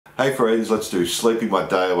Hey friends, let's do Sleeping My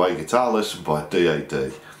Day Away guitar lesson by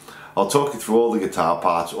D.A.D. I'll talk you through all the guitar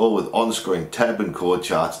parts, all with on-screen tab and chord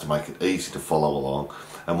charts to make it easy to follow along,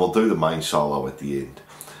 and we'll do the main solo at the end.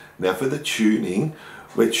 Now for the tuning,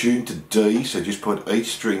 we're tuned to D, so just put each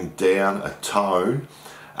string down a tone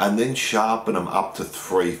and then sharpen them up to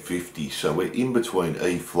 350, so we're in between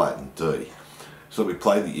E flat and D. So we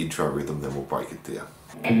play the intro rhythm, then we'll break it down.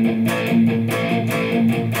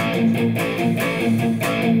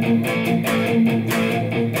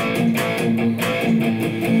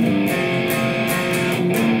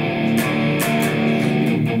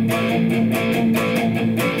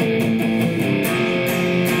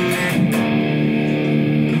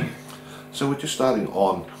 So we're just starting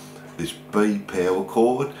on this B power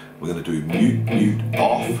chord. We're going to do mute, mute,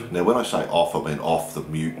 off. Now when I say off, I mean off the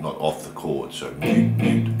mute, not off the chord. So mute,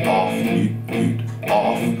 mute, off, mute, mute,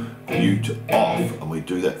 off, mute, off. And we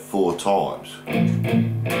do that 4 times.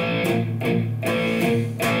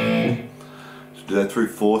 So do that through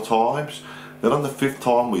 4 times. Then on the 5th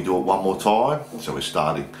time we do it one more time. So we're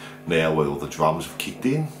starting now where all the drums have kicked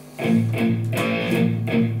in.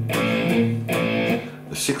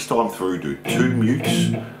 The 6th time through do 2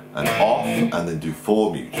 mutes and off, and then do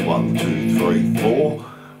 4 mutes. 1, 2, 3, 4. We're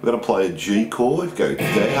going to play a G chord, go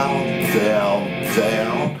down, down,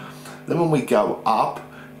 down. Then when we go up,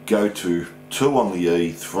 go to 2 on the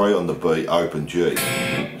E, 3 on the B, open G.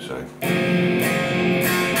 So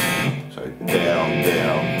down,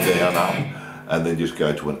 down, down, up, and then just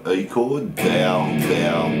go to an E chord, down,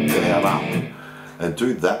 down, down, up. And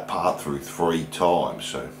do that part through 3 times.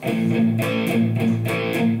 So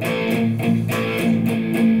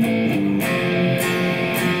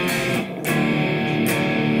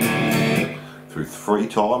through 3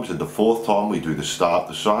 times, and the 4th time we do the start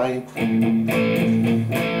the same.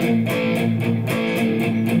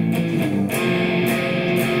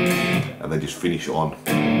 And then just finish on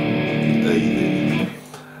the E there.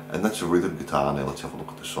 And that's a rhythm guitar. Now let's have a look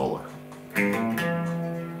at the solo.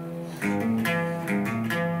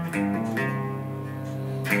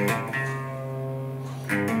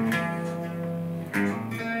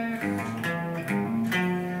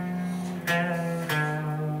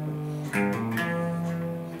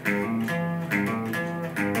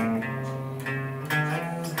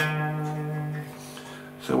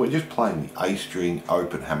 So we're just playing the A string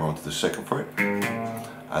open hammer onto the 2nd fret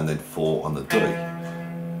and then 4 on the D.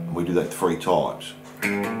 And we do that 3 times.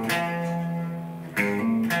 Then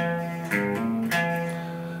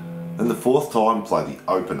the 4th time play the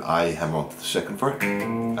open A hammer onto the 2nd fret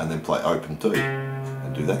and then play open D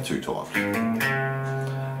and do that 2 times.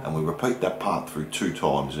 And we repeat that part through 2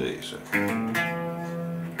 times there. So.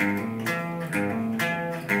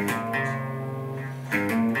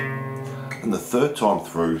 And the 3rd time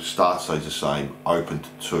through, start stays the same, open to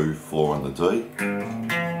 2, 4 on the D,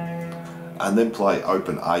 and then play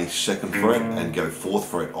open A 2nd fret and go 4th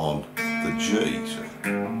fret on the G. So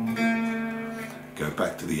go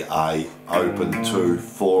back to the A, open 2,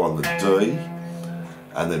 4 on the D,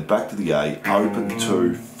 and then back to the A, open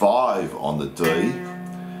 2, 5 on the D,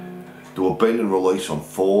 do a bend and release on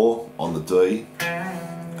 4 on the D,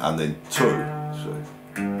 and then 2. So.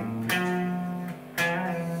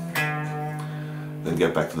 Then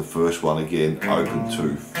go back to the first one again, open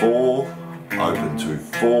 2, 4, open 2,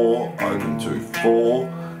 4, open 2, 4,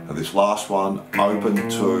 and this last one, open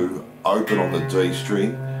 2, open on the D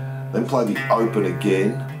string, then play the open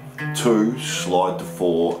again, 2, slide to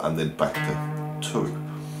 4, and then back to 2.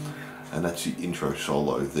 And that's the intro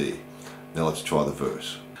solo there. Now let's try the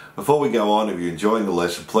verse. Before we go on, if you're enjoying the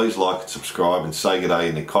lesson, please like and subscribe and say good day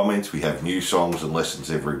in the comments. We have new songs and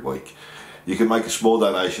lessons every week. You can make a small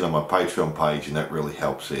donation on my Patreon page and that really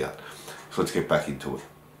helps out. So let's get back into it.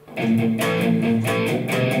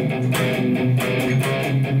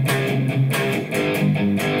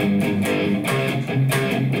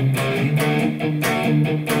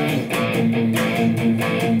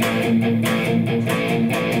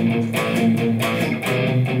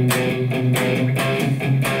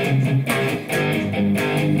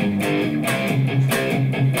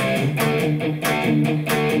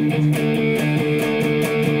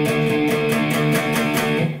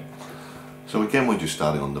 So again we're just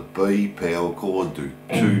starting on the B power chord, do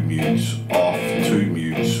 2 mutes, off, 2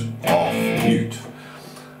 mutes, off, mute.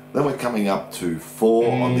 Then we're coming up to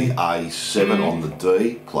 4 on the A, 7 on the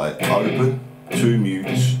D, play it open, 2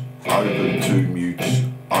 mutes, open, 2 mutes,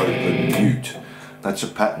 open, mute. That's a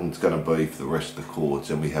pattern it's going to be for the rest of the chords.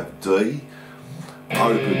 And we have D,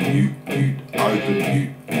 open, mute, mute, open,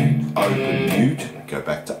 mute, mute, open, mute. Go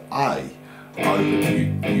back to A, open,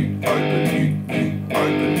 mute, mute, open, mute, mute,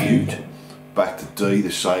 open, mute. back to D,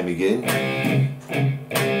 the same again,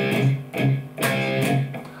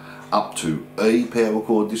 up to E power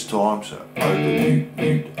chord this time, so open, mute,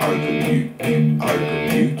 mute, open, mute, mute, open,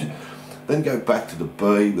 mute. Then go back to the B,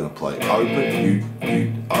 we're going to play open, mute,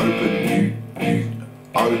 mute, open, mute, mute,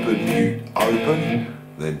 open, mute, open,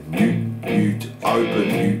 then mute, mute, open,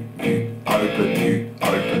 mute, mute, open, mute,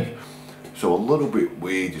 open. So a little bit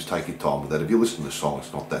weird, just take your time with that. If you listen to the song,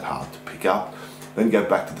 it's not that hard to pick up. Then go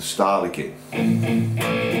back to the start again. D,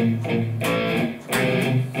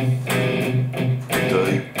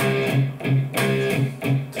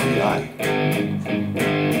 to the A,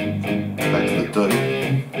 back to the D,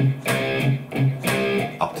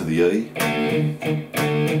 up to the E.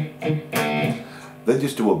 Then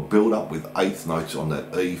just do a build up with eighth notes on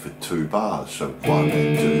that E for 2 bars. So 1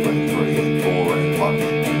 and 2 and 3 and 4 and 1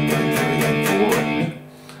 and 2 and 3 and 4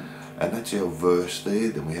 and that's our verse there.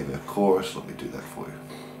 Then we have our chorus. Let me do that for you.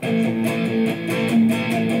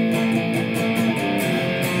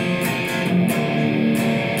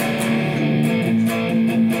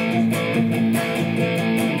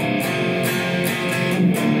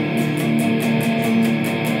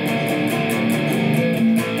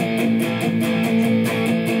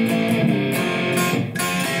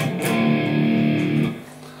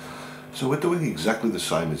 So we're doing exactly the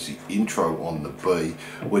same as the intro on the B.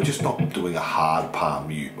 We're just not doing a hard palm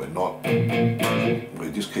mute.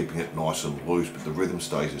 We're just keeping it nice and loose, but the rhythm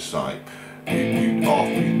stays the same. Mute, mute, off,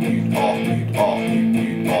 mute, mute, off, mute, off, mute,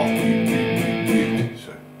 mute, off, mute, mute, mute, mute.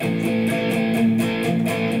 So.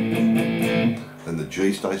 Then the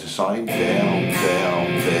G stays the same, down,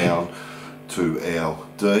 down, down to our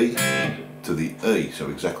D, to the E.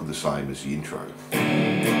 So exactly the same as the intro.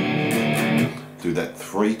 Do that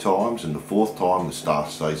 3 times, and the 4th time the start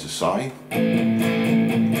stays the same.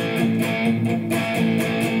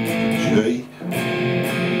 G,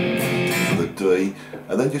 the D,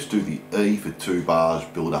 and then just do the E for 2 bars,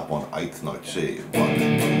 build up on 8th notes here. 1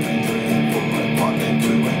 and 2 and 3 and 4 and 1 and 2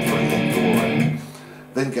 and 3 and 4 and.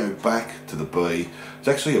 Then go back to the B. It's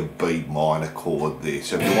actually a B minor chord there,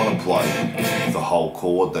 so if you want to play the whole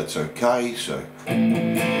chord, that's okay. So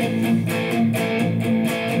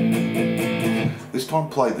this time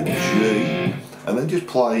play the G, and then just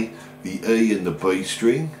play the E and the B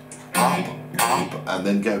string, up, up, and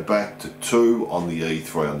then go back to 2 on the E,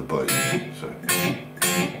 3 on the B. So,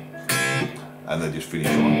 and then just finish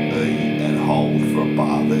on E and hold for a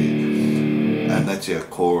bar there. And that's our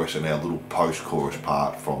chorus and our little post-chorus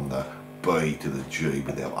part from the B to the G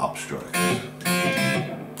with our upstrokes.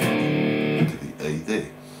 To the E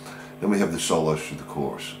there. Then we have the solos to the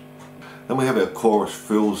chorus. Then we have our chorus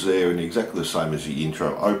fills there, and exactly the same as the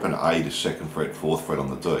intro. Open A to 2nd fret, 4th fret on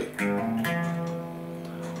the D.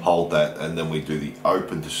 Hold that, and then we do the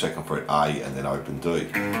open to 2nd fret A and then open D.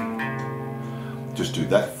 Just do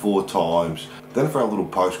that 4 times. Then for our little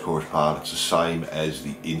post-chorus part, it's the same as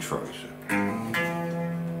the intro.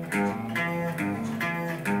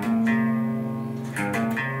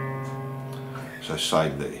 So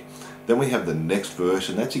same there. Then we have the next verse,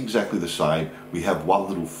 and that's exactly the same. We have one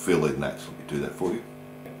little fill in that, so let me do that for you.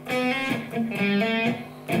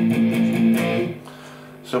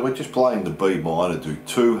 So we're just playing the B minor, do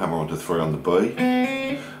 2, hammer onto 3 on the B,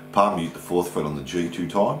 palm mute the 4th fret on the G 2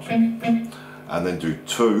 times, and then do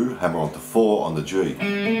 2, hammer onto 4 on the G,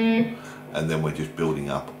 and then we're just building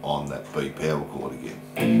up on that B power chord again.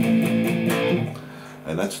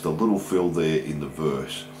 And that's the little fill there in the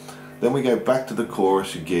verse. Then we go back to the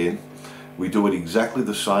chorus again. We do it exactly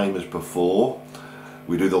the same as before.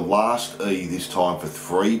 We do the last E this time for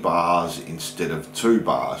 3 bars instead of 2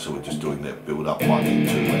 bars. So we're just doing that build up 1 and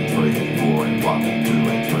 2 and 3 and 4 and 1 and 2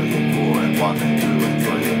 and 3 and 4 and 1 and 2 and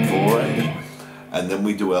 3 and 4 and then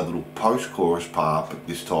we do our little post-chorus part, but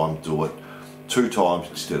this time do it 2 times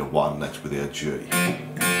instead of 1. That's with our G.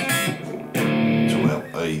 To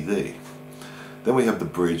our E there. Then we have the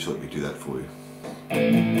bridge. Let me do that for you.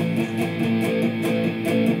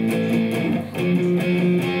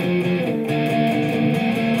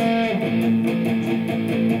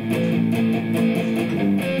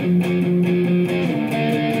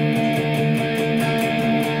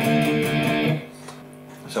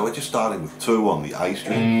 So we're just starting with 2 on the A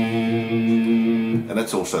string, and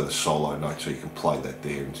that's also the solo note, so you can play that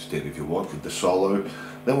there instead if you want with the solo.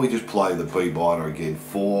 Then we just play the B minor again,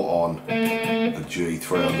 4 on the G,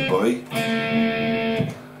 3 on the B.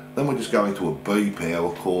 Then we're just going to a B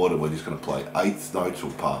power chord, and we're just going to play 8th notes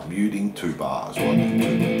or palm muting, 2 bars, 1 and 2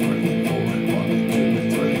 and 3 and 4 and 1 and 2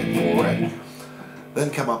 and 3 and 4 and. Then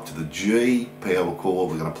come up to the G power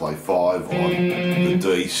chord. We're going to play 5 on the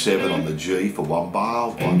D, 7 on the G for 1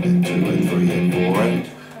 bar, 1 and 2 and 3 and 4 and.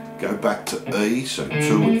 go back to E, so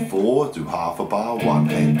 2 and 4, do half a bar,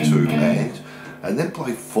 1 and 2 and then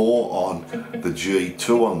play 4 on the G,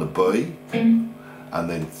 2 on the B, and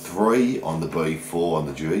then 3 on the B, 4 on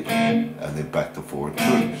the G, and then back to 4 and 2,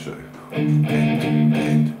 so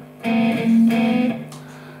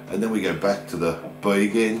and then we go back to the B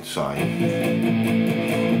again,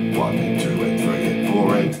 same 1 and 2 and 3 and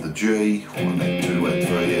 4 and to the G, 1 and 2 and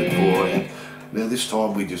 3 and 4 and. Now this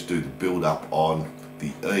time we just do the build up on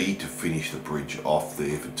the E to finish the bridge off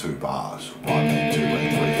there for 2 bars. 1 and 2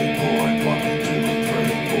 and 3 and 4 and 1 and 2 and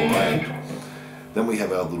 3 and 4 and. Then we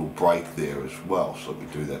have our little break there as well, so let me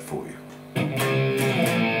do that for you.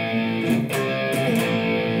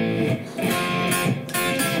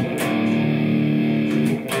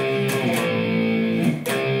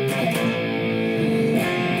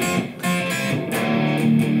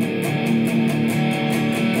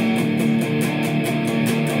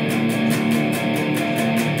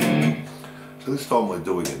 So this time we're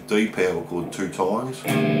doing a D power chord 2 times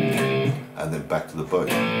and then back to the B. Do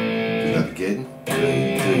that again, D,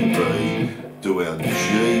 D, B, do our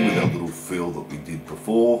G with our little fill that we did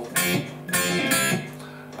before,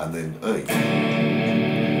 and then E.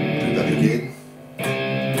 Do that again, D,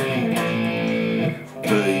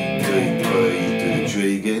 D, B, do the G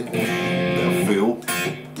again, our fill.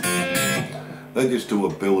 Then just do a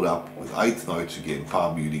build up with 8th notes again,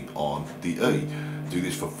 palm muting on the E. Do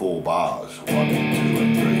this for 4 bars, 1 and 2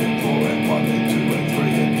 and 3 and 4 and 1 and 2 and 3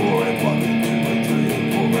 and 4 and 1 and 2 and 3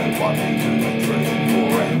 and 4 and 1 and 2 and 3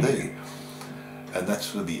 and 4 and there. And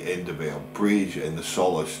that's for the end of our bridge, and the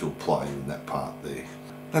solo still playing in that part there.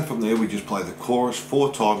 And from there we just play the chorus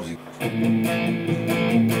 4 times.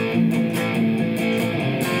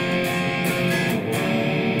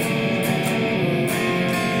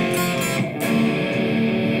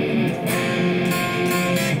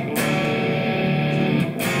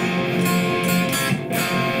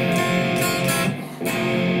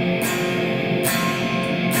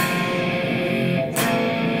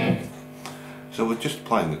 So we're just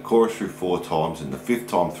playing the chorus through 4 times, and the 5th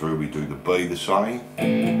time through we do the B the same,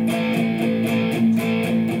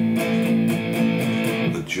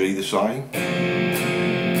 the G the same,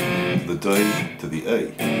 the D to the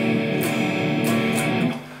E.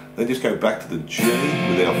 Then just go back to the G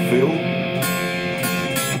with our fill,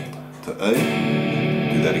 to E,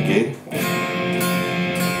 do that again,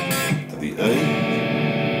 to the E,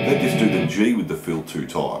 then just do the G with the fill 2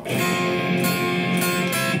 times,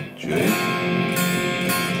 G,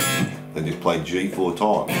 then just play G 4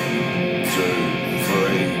 times, 2,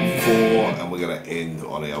 3, 4, and we're going to end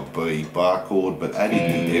on our B bar chord, but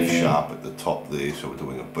adding the F sharp at the top there, so we're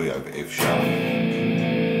doing a B over F sharp.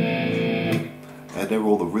 And there are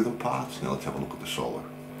all the rhythm parts. Now let's have a look at the solo.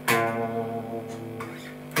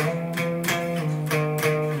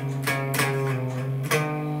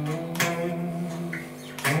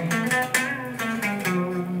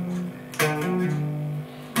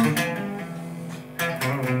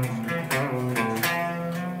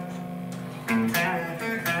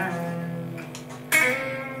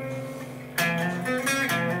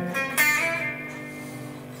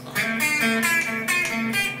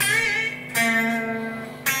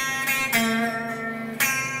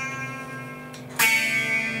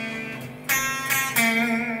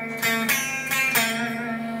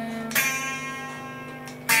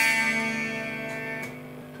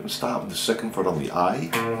 Start with the 2nd fret on the A,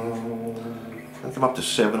 then come up to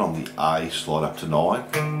 7 on the A, slide up to 9,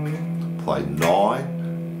 play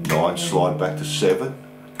 9, 9 slide back to 7,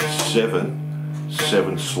 7,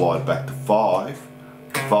 7 slide back to 5,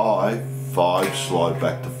 5, 5 slide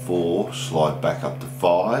back to 4, slide back up to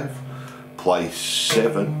 5, play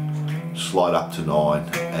 7, slide up to 9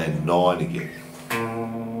 and 9 again.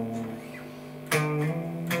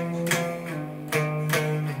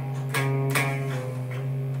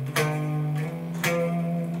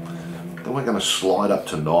 We're going to slide up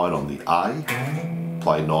to 9 on the A,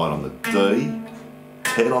 play 9 on the D,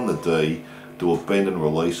 10 on the D, do a bend and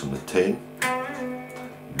release on the 10,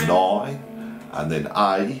 9, and then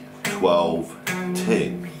A, 12,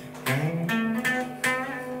 10.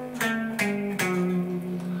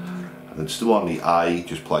 And then still on the A,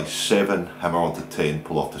 just play 7, hammer onto 10,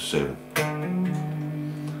 pull off to 7.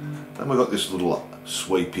 Then we've got this little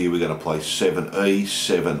sweep here, we're going to play 7E,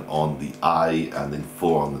 7 on the A and then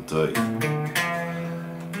 4 on the D.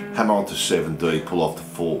 Hammer onto 7D, pull off to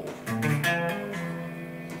 4.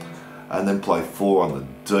 And then play 4 on the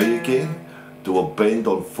D again, do a bend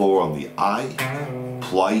on 4 on the A,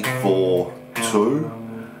 play 4, 2,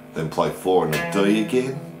 then play 4 on the D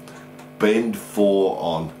again, bend 4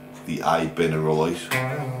 on the A, bend and release,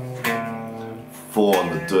 4 on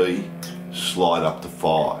the D, slide up to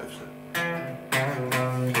 5.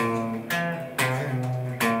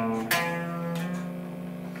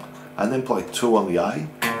 And then play 2 on the A,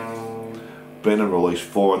 bend and release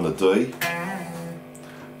 4 on the D,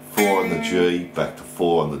 4 on the G, back to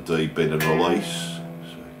 4 on the D, bend and release.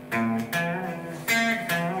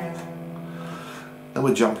 Then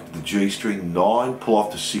we're jumping to the G string, 9, pull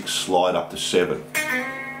off to 6, slide up to 7.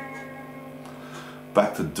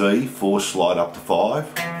 Back to D, 4, slide up to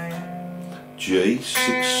 5. G,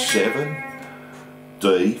 6, 7.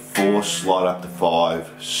 D, 4, slide up to 5.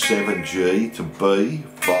 7, G to B,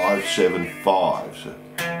 5, 7, 5. So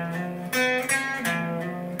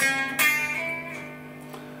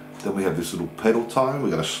then we have this little pedal tone.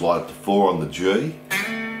 We're going to slide up to 4 on the G.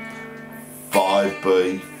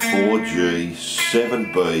 5B, 4G,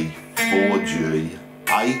 7B, 4G,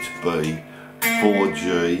 8B,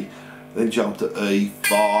 4G, then jump to E,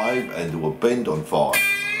 5, and do a bend on 5.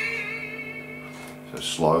 So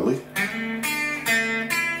slowly.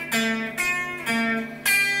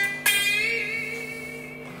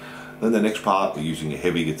 Then the next part we're using a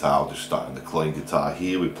heavy guitar, just starting the clean guitar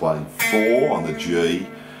here. We're playing 4 on the G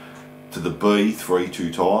to the B, 3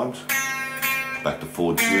 2 times, back to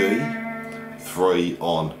 4G, 3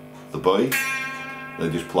 on the B,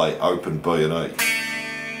 then just play open B and E.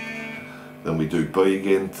 Then we do B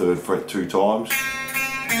again, 3rd fret 2 times,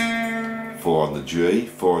 4 on the G,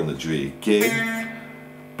 4 on the G again,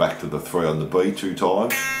 back to the 3 on the B 2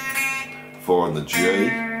 times, 4 on the G,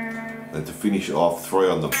 then to finish off 3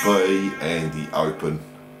 on the B and the open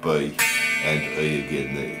B and E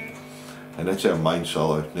again there. And that's our main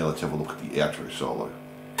solo. Now let's have a look at the outro solo.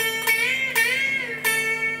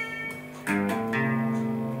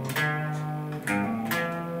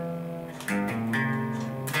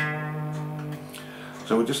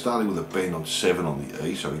 So we're just starting with a bend on 7 on the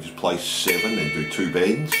E, so we just play 7 and do 2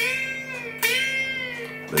 bends.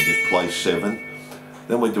 Then just play 7.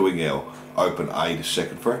 Then we're doing our open A to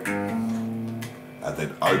 2nd fret, and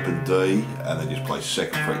then open D, and then just play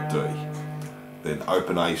 2nd fret D. Then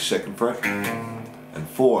open A 2nd fret, and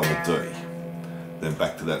 4 on the D. Then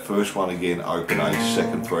back to that first one again, open A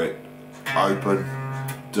 2nd fret, open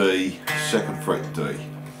D, 2nd fret D.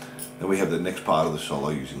 Then we have the next part of the solo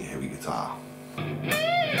using a heavy guitar.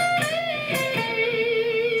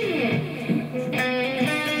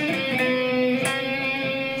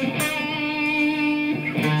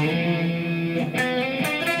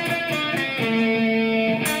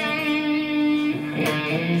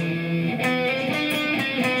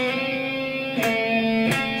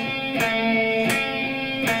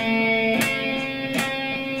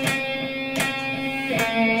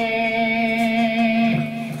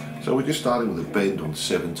 So we're just starting with a bend on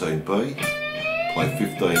 17B, play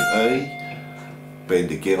 15E,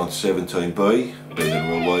 bend again on 17B, bend and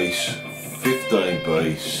release,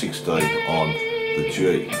 15B, 16 on the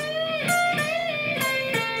G.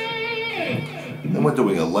 Then we're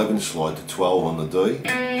doing 11 slide to 12 on the D,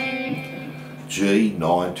 G,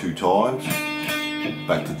 9 2 times,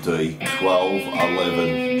 back to D, 12,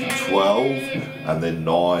 11, 12, and then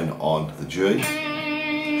 9 on the G.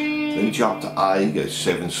 Then jump to A, go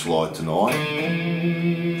 7 slide to 9.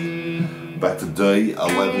 Back to D,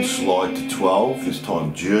 11 slide to 12, this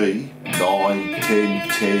time G, 9, 10,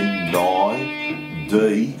 10, 9,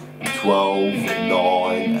 D, 12,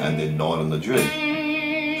 9, and then 9 on the G.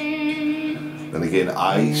 Then again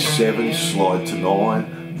A, 7 slide to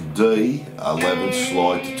 9, D, 11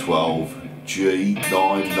 slide to 12, G,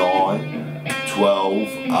 9, 9, 12,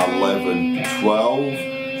 11, 12,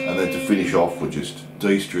 and then to finish off with just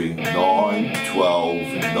D string, 9, 12,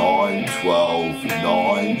 9, 12,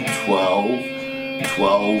 9, 12,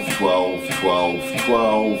 12, 12, 12,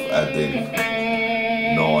 12, and then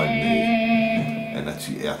 9 there. And that's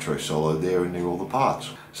the outro solo there, and they're all the parts.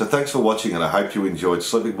 So thanks for watching, and I hope you enjoyed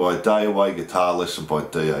Slipping by a Day Away guitar lesson by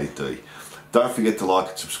D.A.D. Don't forget to like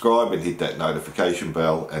and subscribe and hit that notification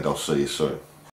bell, and I'll see you soon.